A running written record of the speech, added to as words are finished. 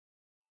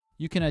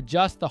You can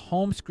adjust the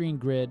home screen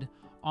grid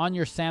on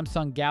your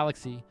Samsung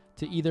Galaxy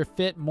to either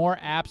fit more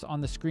apps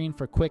on the screen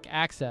for quick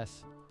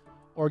access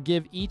or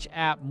give each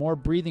app more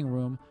breathing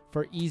room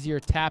for easier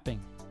tapping.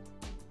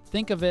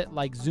 Think of it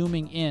like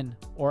zooming in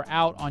or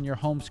out on your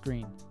home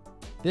screen.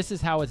 This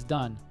is how it's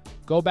done.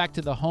 Go back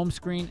to the home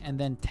screen and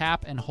then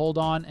tap and hold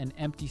on an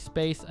empty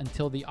space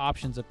until the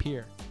options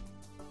appear.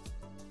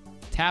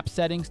 Tap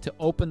Settings to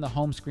open the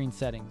home screen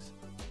settings.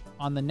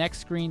 On the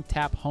next screen,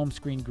 tap Home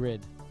Screen Grid.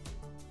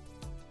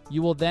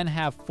 You will then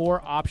have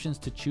 4 options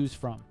to choose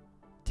from.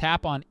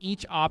 Tap on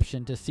each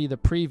option to see the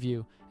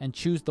preview and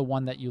choose the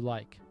one that you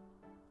like.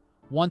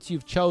 Once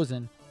you've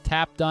chosen,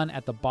 tap Done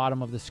at the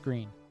bottom of the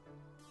screen.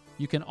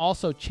 You can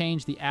also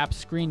change the app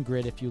screen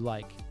grid if you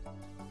like.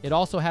 It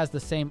also has the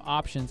same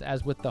options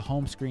as with the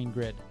home screen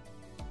grid.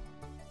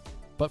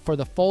 But for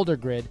the folder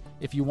grid,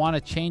 if you want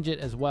to change it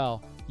as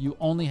well, you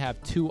only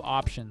have 2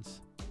 options.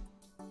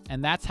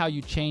 And that's how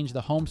you change the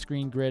home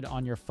screen grid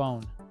on your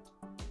phone.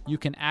 You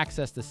can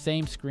access the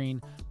same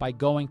screen by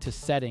going to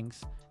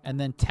Settings and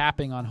then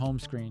tapping on Home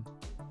Screen.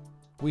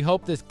 We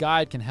hope this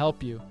guide can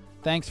help you.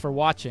 Thanks for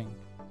watching.